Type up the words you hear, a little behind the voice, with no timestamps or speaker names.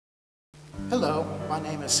Hello, my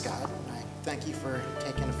name is Scott. I thank you for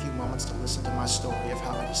taking a few moments to listen to my story of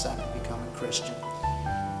how I decided to become a Christian.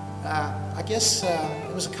 I guess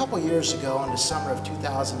it was a couple years ago in the summer of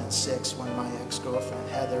 2006 when my ex-girlfriend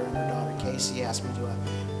Heather and her daughter Casey asked me to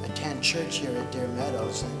attend church here at Deer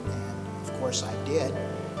Meadows, and of course I did.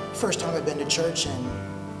 First time I've been to church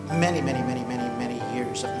in many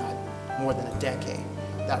years, if not more than a decade.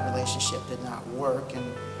 That relationship did not work, and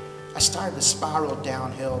I started to spiral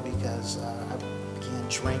downhill because I began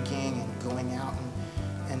drinking and going out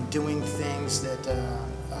and doing things that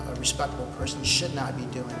a respectable person should not be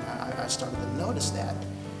doing. I started to notice that.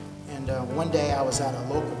 And one day I was at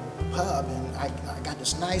a local pub and I got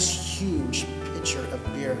this nice huge pitcher of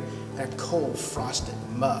beer in a cold frosted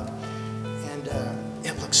mug. And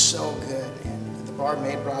it looked so good. And the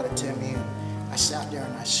barmaid brought it to me and I sat there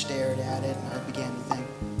and I stared at it and I began to think,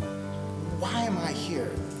 why am I here?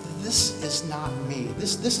 This is not me.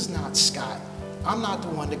 This is not Scott. I'm not the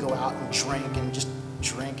one to go out and drink and just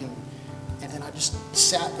drink. And I just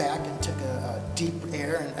sat back and took a deep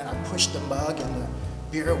air and I pushed the mug and the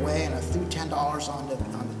beer away and I threw $10 on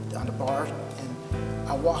the bar and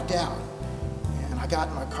I walked out. And I got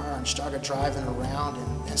in my car and started driving around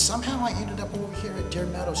and somehow I ended up over here at Deer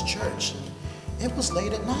Meadows Church. And it was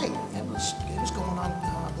late at night. It was going on,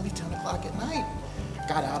 I believe, 10 o'clock at night.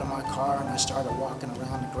 Got out of my car and I started walking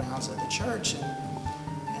around the grounds of the church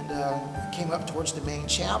and I came up towards the main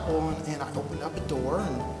chapel and I opened up a door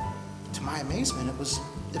and to my amazement it was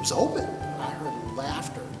open. I heard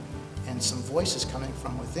laughter and some voices coming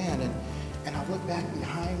from within and I looked back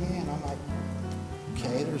behind me and I'm like,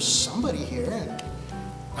 okay, there's somebody here, and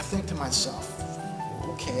I think to myself,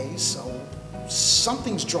 okay, so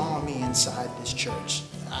something's drawing me inside this church.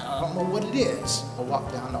 I don't know what it is. I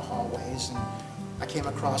walked down the hallways and I came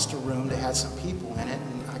across a room that had some people in it,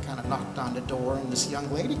 and I kind of knocked on the door, and this young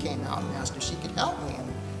lady came out and asked if she could help me.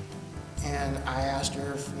 And I asked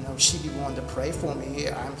her if she'd be willing to pray for me.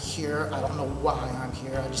 I'm here. I don't know why I'm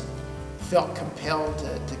here. I just felt compelled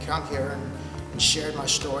to come here and shared my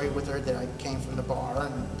story with her that I came from the bar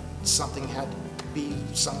and something had to be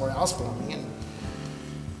somewhere else for me.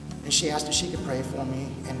 And she asked if she could pray for me,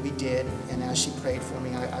 and we did. And as she prayed for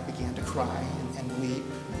me, I began to cry and weep,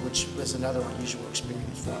 which was another unusual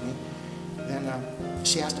experience for me. Then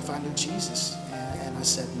she asked if I knew Jesus, and I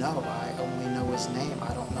said, no, I only know his name.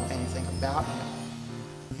 I don't know anything about him.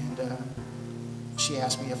 And she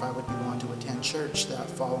asked me if I would be willing to attend church that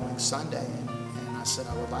following Sunday, and I said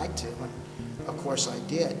I would like to, and of course I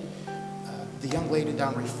did. The young lady that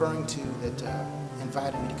I'm referring to that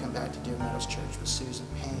invited me to come back to Deer Meadows Church was Susan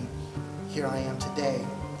Payne. Here I am today,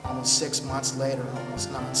 almost 6 months later,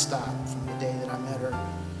 almost nonstop from the day that I met her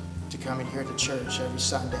to coming here to church every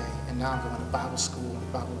Sunday, and now I'm going to Bible school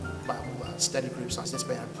and Bible study groups. It's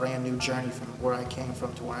been a brand new journey from where I came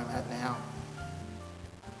from to where I'm at now.